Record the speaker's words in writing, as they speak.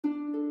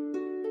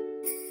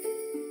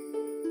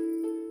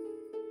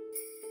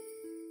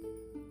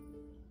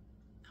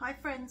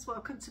friends,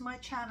 welcome to my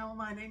channel.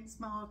 My name's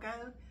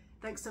Margot.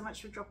 Thanks so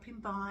much for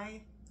dropping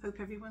by. Hope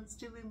everyone's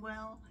doing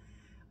well.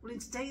 Well, in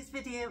today's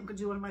video I'm going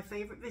to do one of my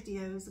favourite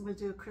videos. I'm going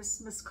to do a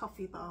Christmas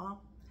coffee bar.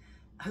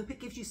 I hope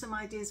it gives you some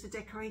ideas for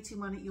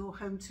decorating one at your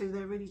home too.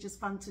 They're really just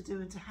fun to do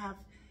and to have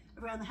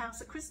around the house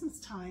at Christmas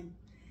time.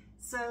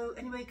 So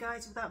anyway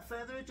guys, without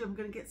further ado, I'm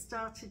going to get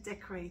started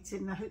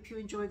decorating. I hope you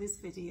enjoy this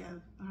video.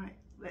 Alright,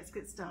 let's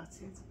get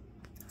started.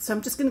 So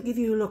I'm just going to give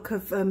you a look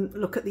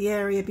at the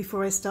area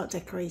before I start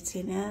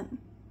decorating it.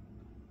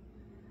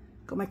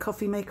 Got my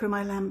coffee maker and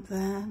my lamp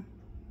there.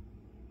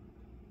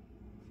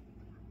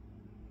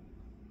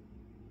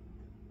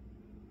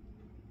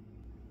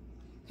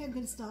 Okay, I'm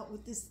going to start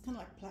with this kind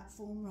of like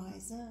platform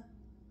riser.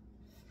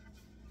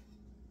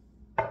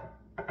 Got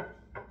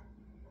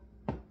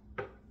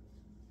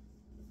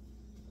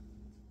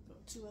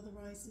two other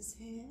risers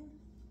here.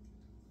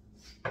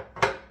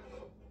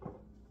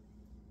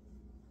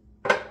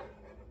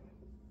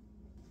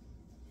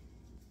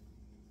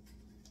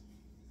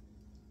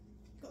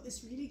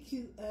 This really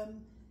cute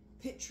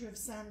picture of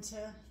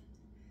Santa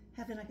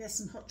having, I guess,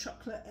 some hot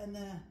chocolate and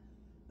a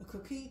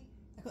cookie.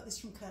 I got this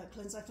from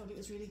Kirkland's. I thought it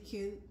was really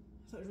cute.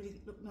 I thought it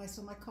really looked nice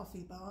on my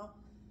coffee bar.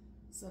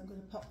 So I'm going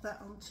to pop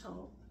that on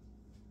top.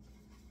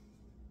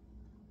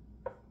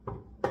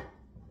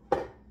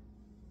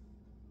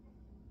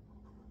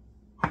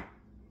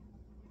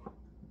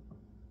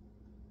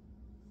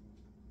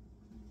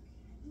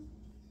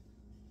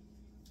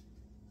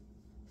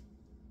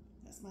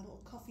 That's my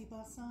little coffee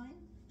bar sign.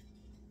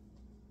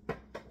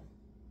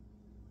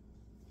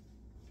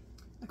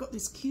 I got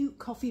this cute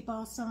coffee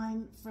bar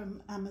sign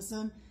from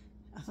Amazon.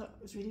 I thought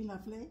it was really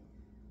lovely.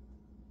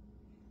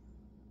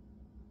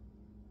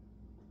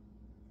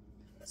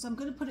 So I'm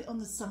going to put it on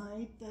the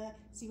side there.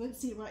 So you won't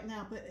see it right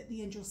now, but at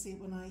the end you'll see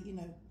it when I,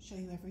 show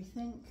you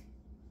everything.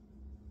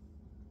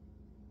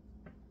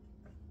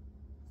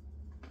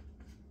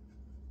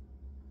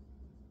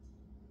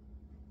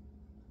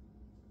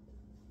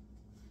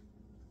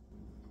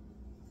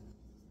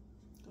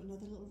 Got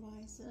another little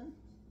riser.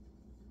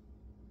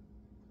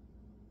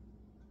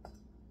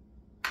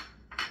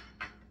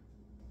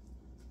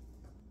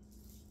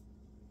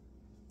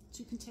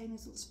 Two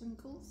containers of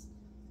sprinkles.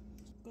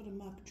 Got a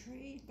mug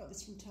tree. Got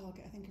this from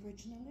Target, I think,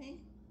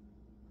 originally.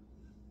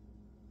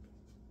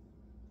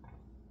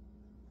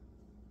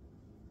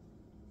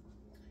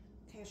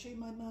 Okay, I'll show you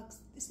my mugs.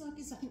 This mug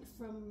is, I think,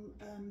 from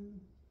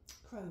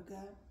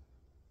Kroger.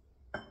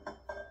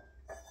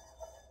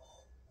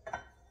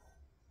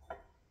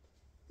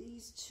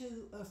 These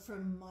two are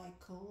from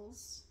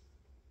Michaels.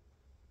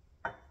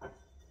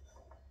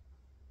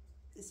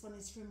 This one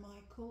is from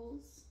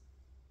Michaels.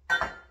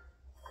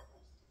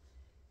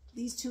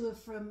 These two are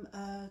from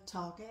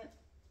Target,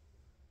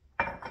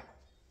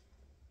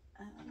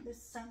 and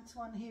this Santa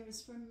one here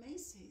is from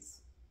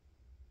Macy's.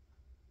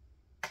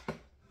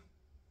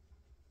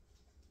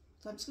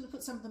 So I'm just going to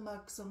put some of the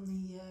mugs on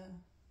the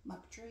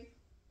mug tree.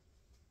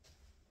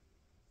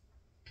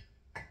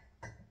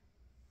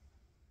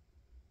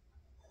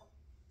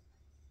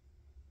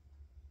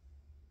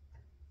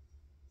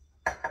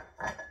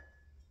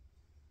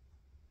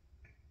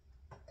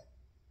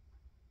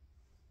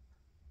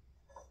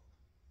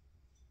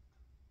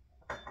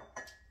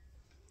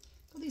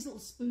 These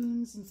little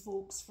spoons and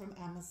forks from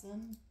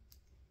Amazon.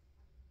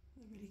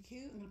 They're really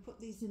cute. I'm going to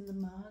put these in the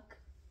mug.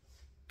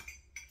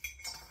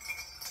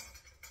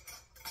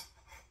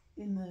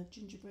 In the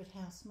gingerbread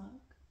house mug.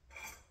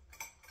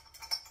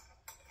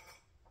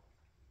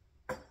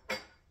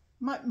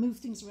 Might move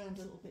things around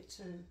a little bit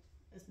too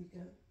as we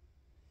go.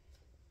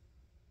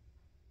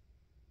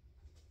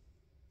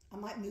 I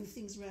might move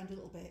things around a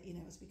little bit,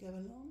 as we go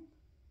along.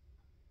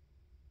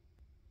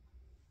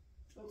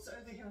 Also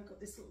over here I've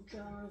got this little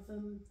jar of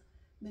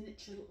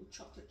miniature little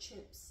chocolate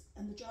chips,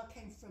 and the jar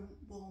came from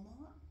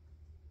Walmart,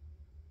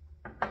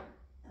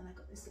 and I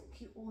got this little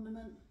cute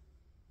ornament.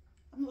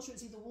 I'm not sure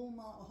it's either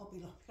Walmart or Hobby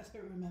Lobby, I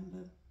don't remember.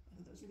 I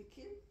thought that was really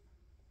cute.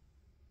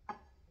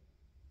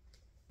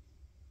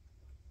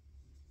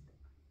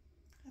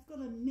 I've got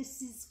a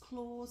Mrs.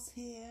 Claus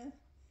here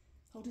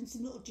holding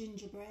some little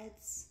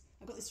gingerbreads.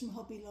 I got this from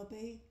Hobby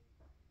Lobby.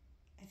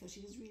 I thought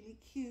she was really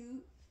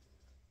cute.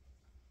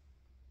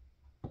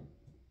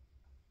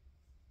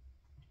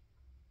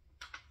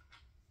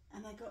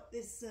 And I got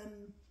this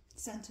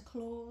Santa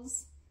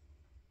Claus.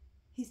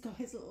 He's got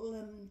his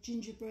little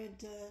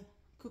gingerbread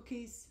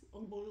cookies,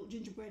 little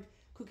gingerbread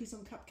cookies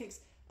on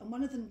cupcakes, and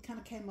one of them kind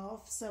of came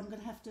off, so I'm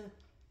going to have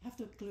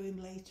to glue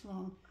him later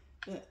on.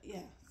 But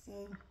yeah,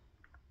 so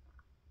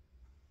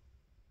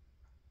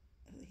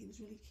he was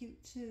really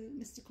cute too,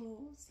 Mr.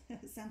 Claus,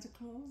 Santa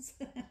Claus.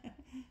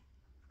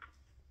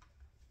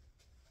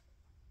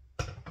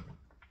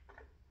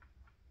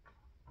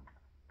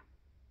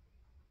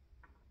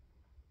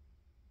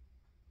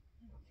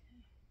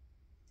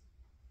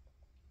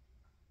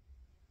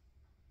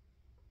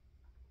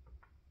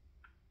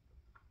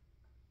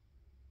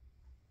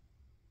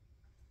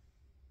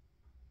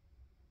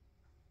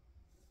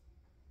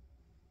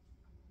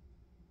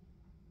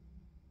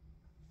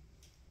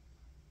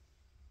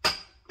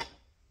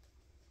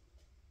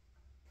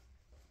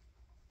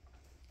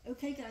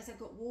 Okay guys, I've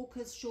got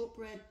Walker's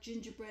Shortbread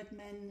Gingerbread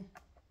Men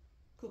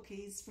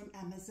cookies from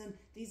Amazon.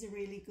 These are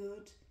really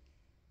good.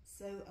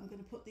 So I'm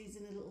going to put these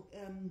in a little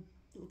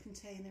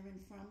container in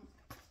front.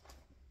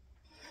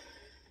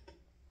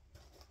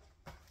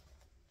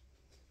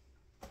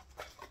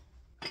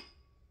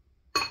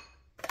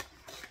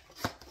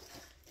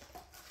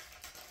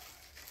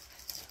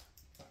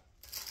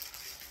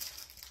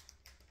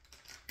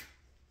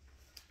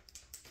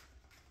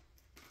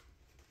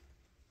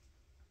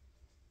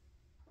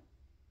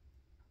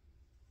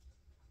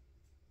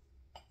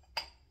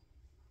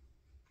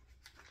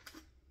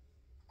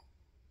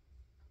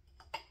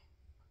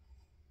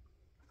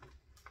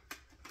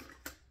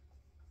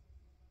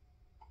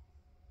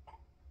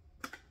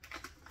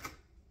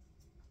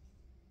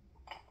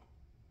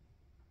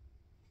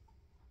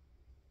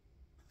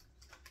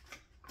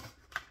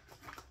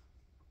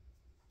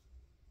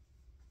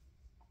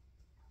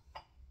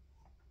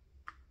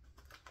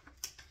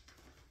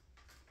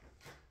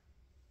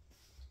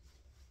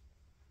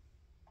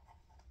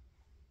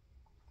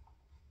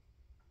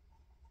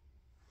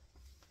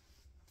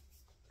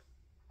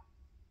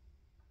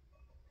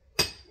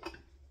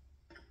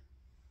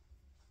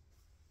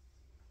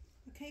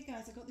 Okay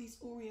guys, I got these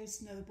Oreo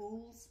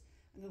snowballs.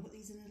 I'm going to put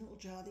these in a little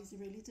jar. These are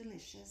really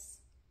delicious.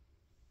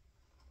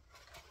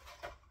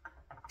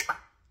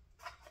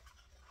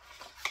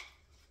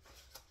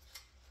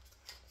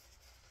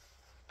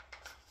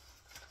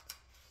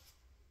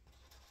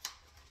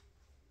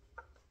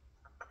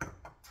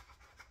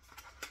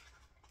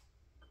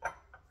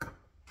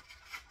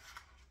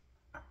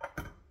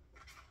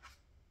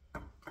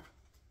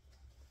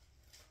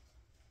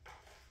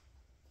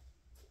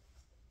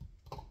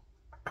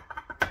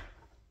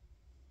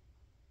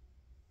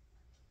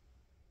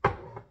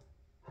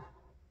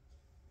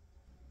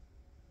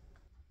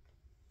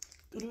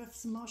 Got to have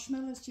some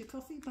marshmallows to your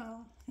coffee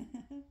bar.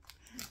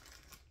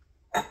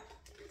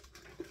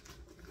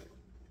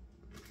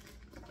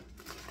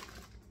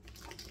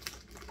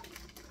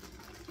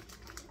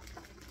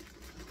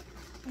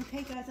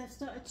 Okay guys, I've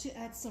started to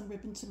add some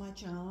ribbon to my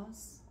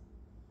jars.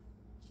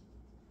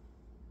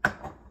 I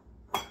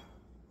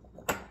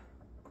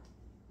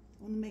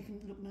want to make them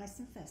look nice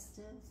and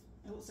festive.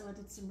 I also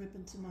added some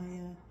ribbon to my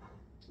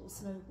little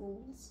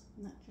snowballs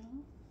in that jar.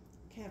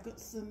 Okay, I've got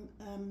some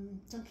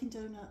Dunkin'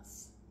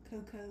 Donuts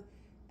cocoa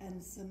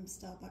and some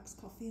Starbucks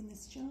coffee in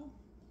this jar.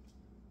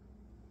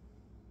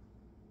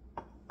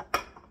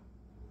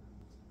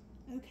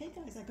 Okay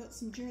guys, I got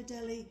some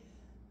Ghirardelli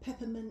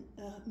peppermint,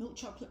 milk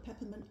chocolate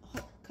peppermint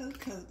hot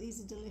cocoa.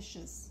 These are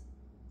delicious.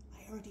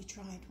 I already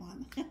tried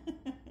one.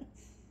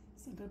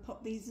 So I'm going to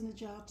pop these in a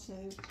jar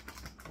too.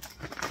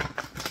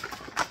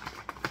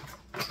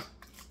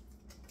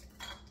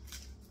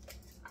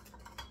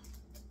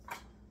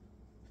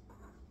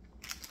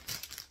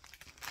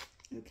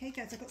 Okay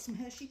guys, I got some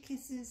Hershey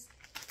Kisses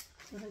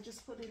that I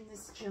just put in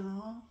this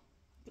jar.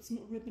 Put some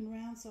little ribbon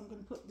around, so I'm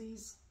going to put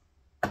these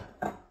right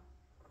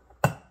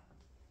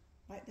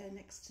there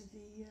next to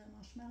the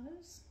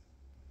marshmallows.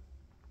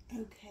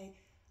 Okay,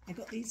 I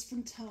got these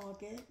from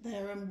Target.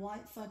 They're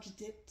white fudge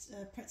dipped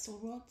pretzel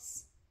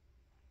rods.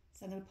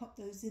 So I'm going to pop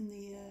those in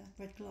the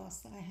red glass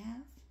that I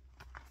have.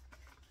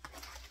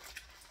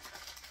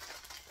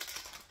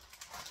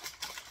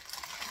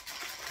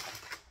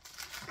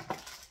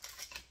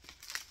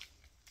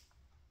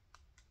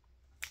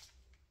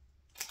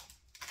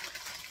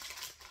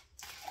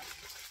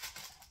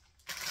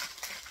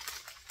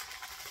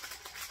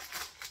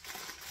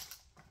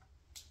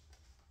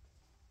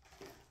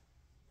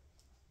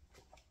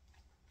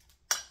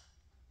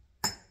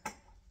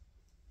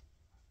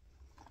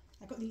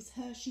 I've got these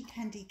Hershey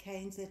candy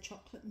canes, they're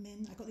chocolate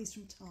mint. I got these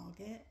from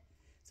Target.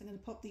 So I'm going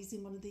to pop these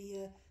in one of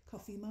the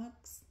coffee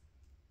mugs.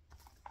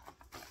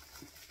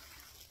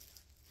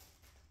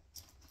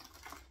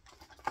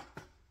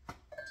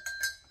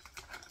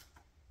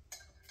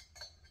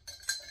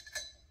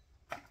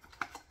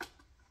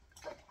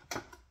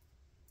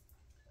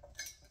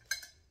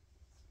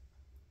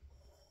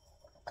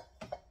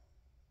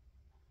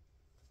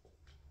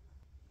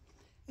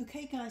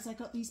 Okay guys, I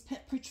got these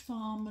Pepperidge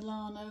Farm,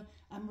 Milano,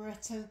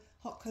 Amaretto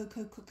hot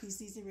cocoa cookies.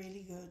 These are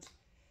really good.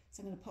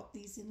 So I'm going to pop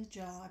these in a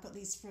jar. I got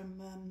these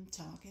from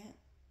Target.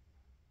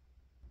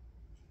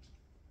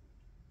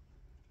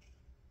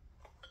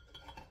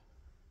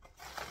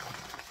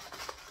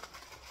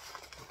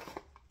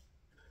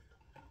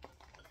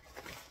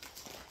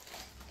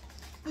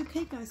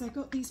 Okay guys, I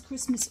got these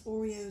Christmas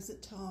Oreos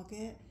at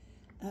Target.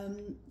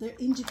 They're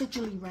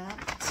individually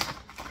wrapped.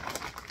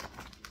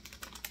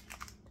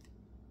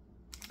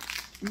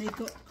 And they've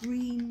got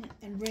green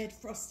and red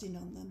frosting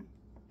on them.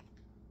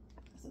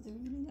 I thought they were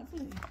really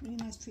lovely, really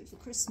nice treat for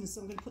Christmas.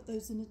 So I'm going to put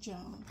those in a jar.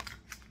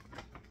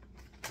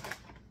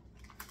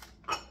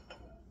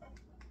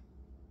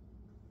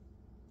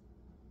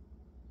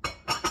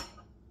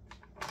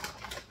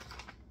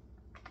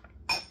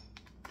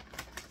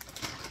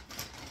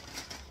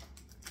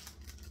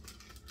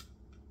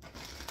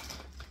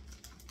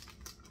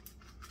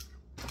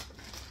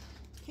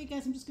 Okay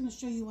guys, I'm just going to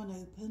show you one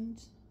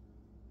opened.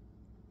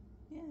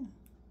 Yeah.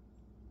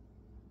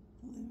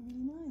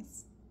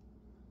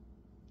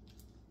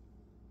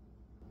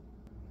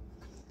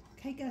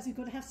 Okay guys, we've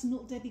got to have some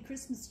Little Debbie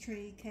Christmas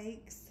tree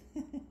cakes.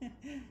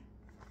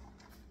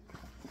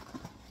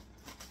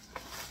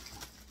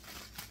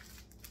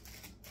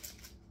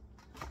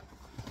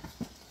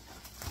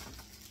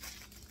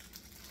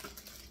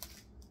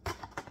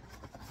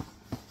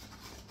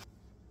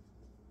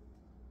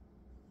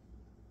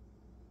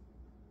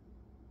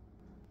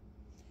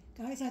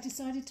 Guys, I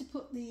decided to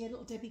put the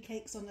Little Debbie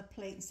cakes on a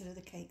plate instead of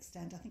the cake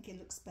stand. I think it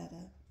looks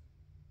better.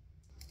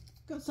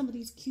 Got some of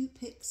these cute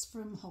picks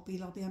from Hobby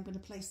Lobby. I'm going to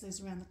place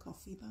those around the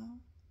coffee bar.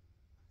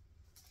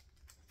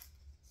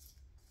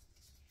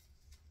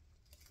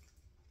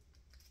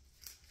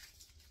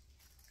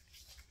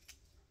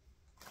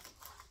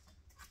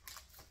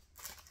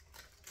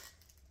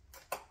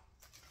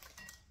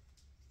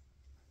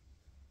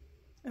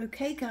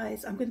 Okay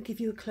guys, I'm going to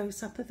give you a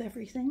close-up of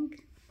everything.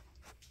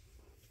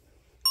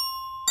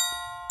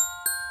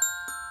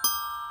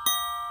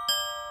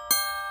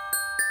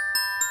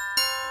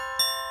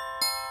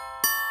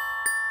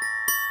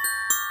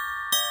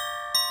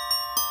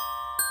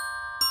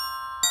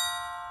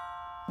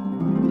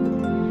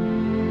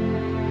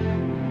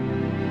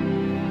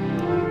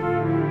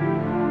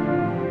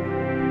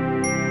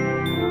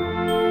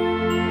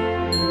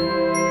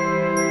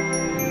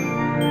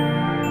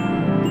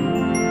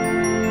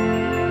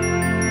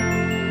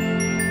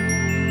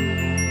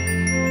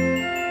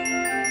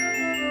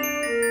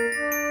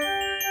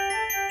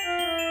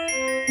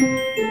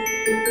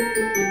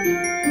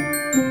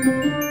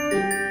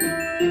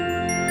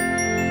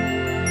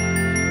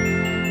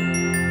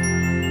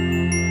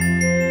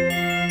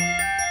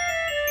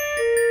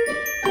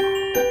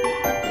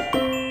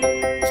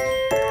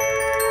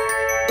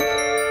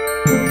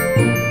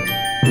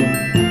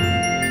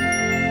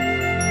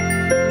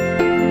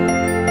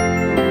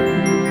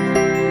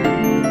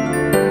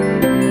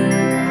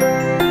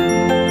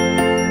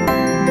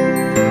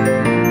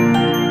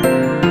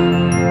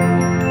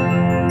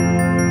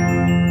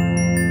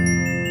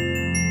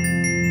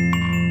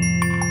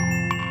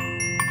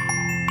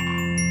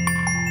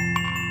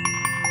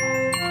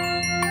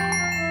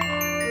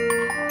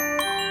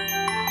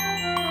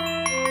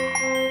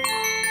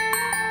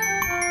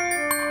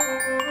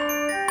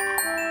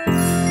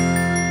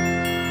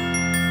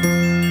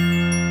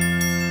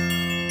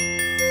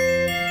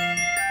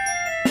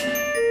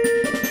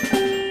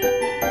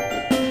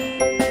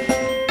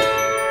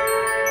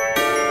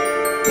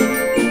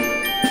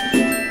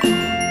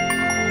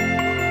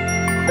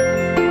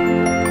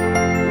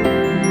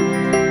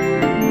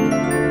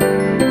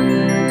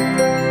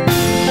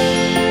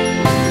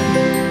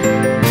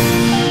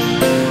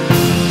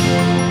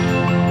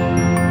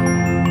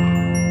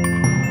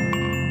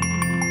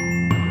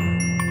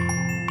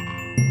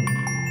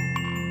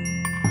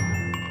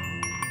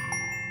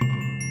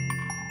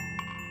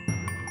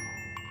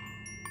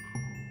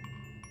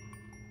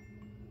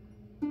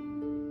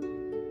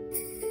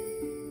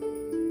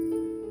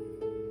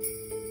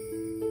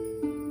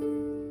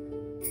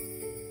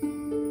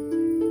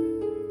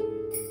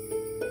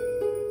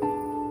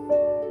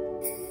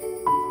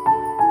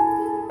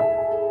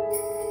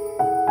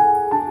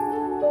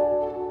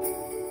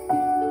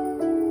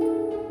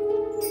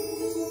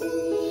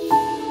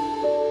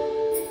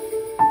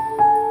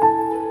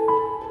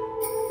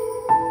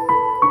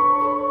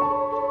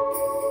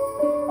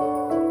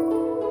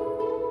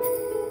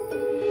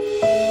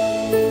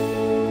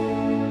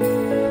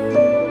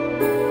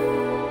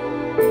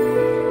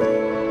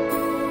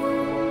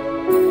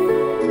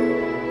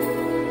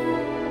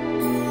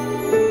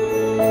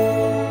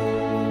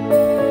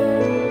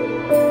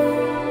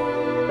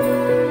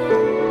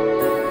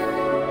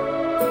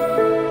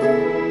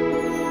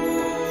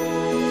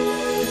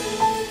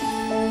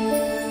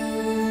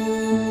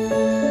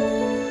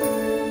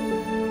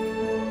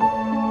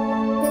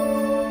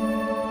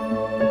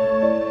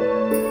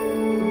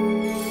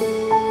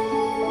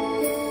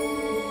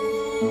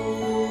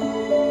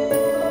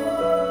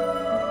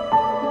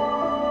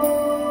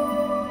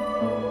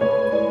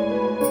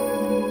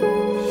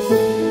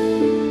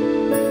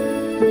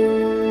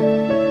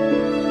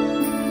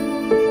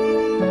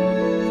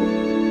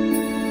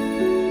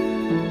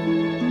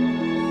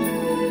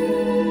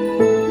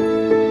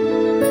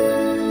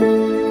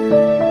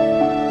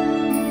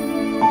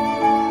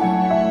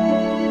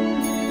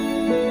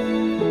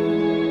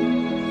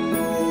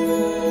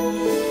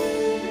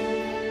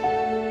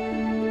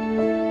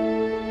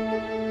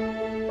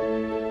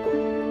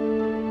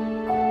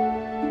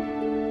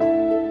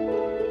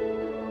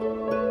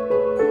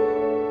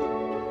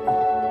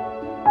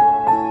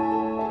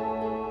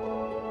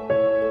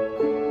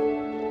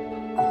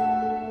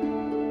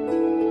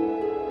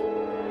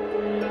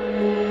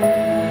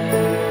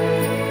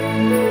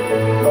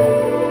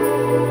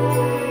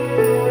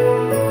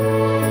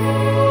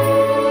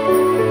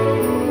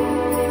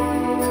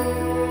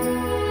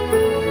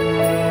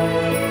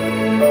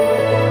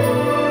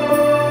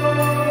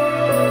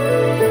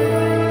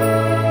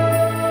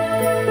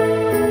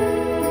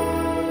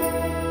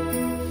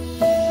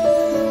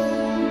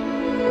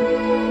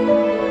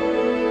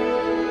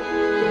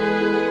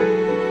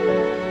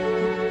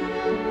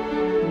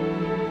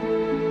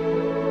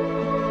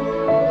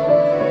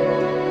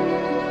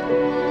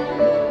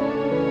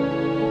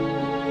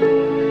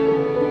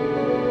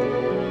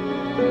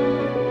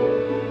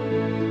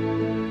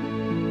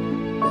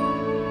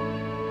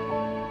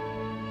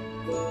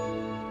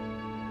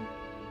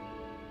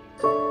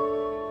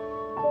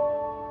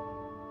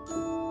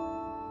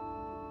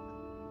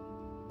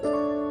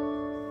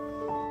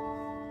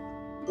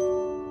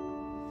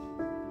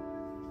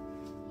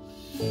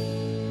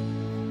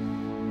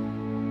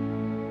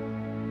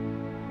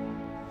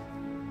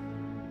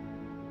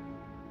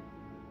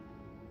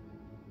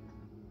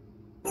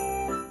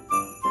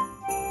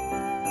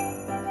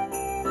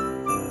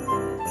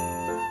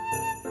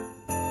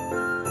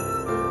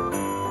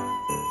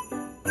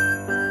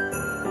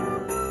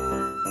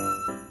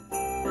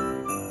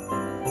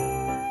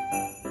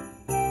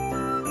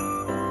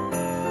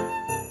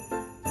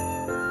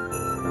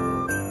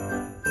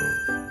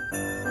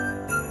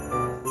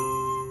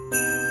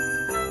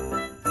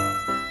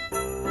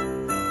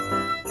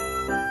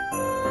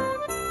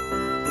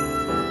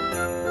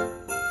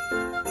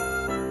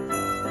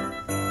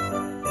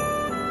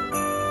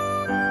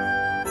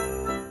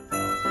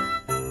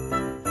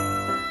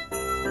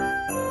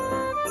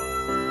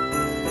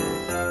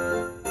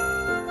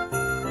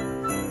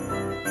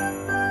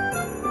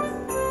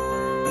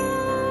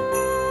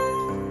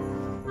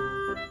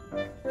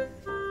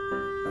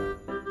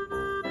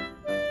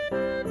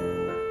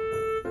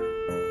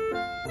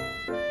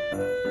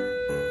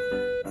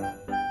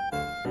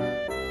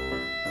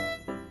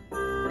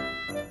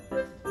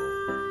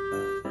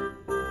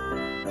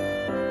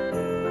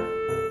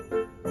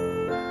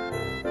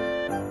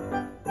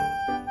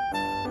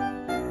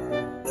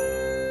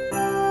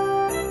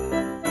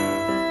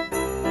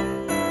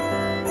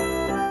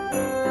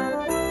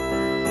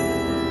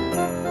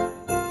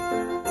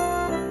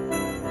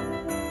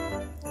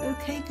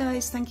 Okay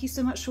guys, thank you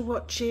so much for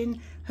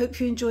watching. Hope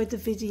you enjoyed the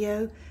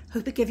video.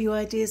 Hope it gave you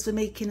ideas for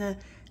making a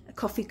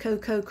coffee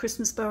cocoa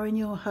Christmas bar in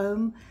your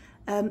home.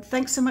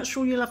 Thanks so much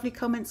for all your lovely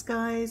comments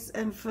guys,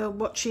 and for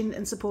watching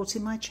and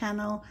supporting my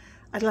channel.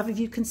 I'd love if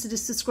you consider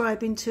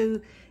subscribing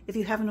too, if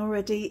you haven't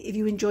already, if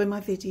you enjoy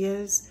my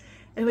videos.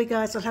 Anyway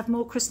guys, I'll have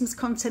more Christmas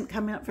content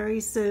coming up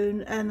very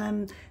soon,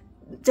 and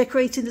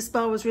decorating this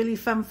bar was really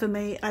fun for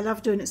me. I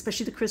love doing it,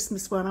 especially the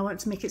Christmas one. I want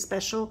to make it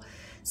special.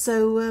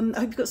 So I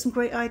hope you've got some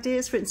great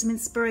ideas for it and some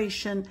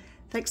inspiration.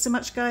 Thanks so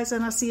much guys,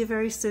 and I'll see you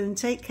very soon.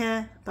 Take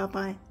care. Bye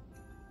bye.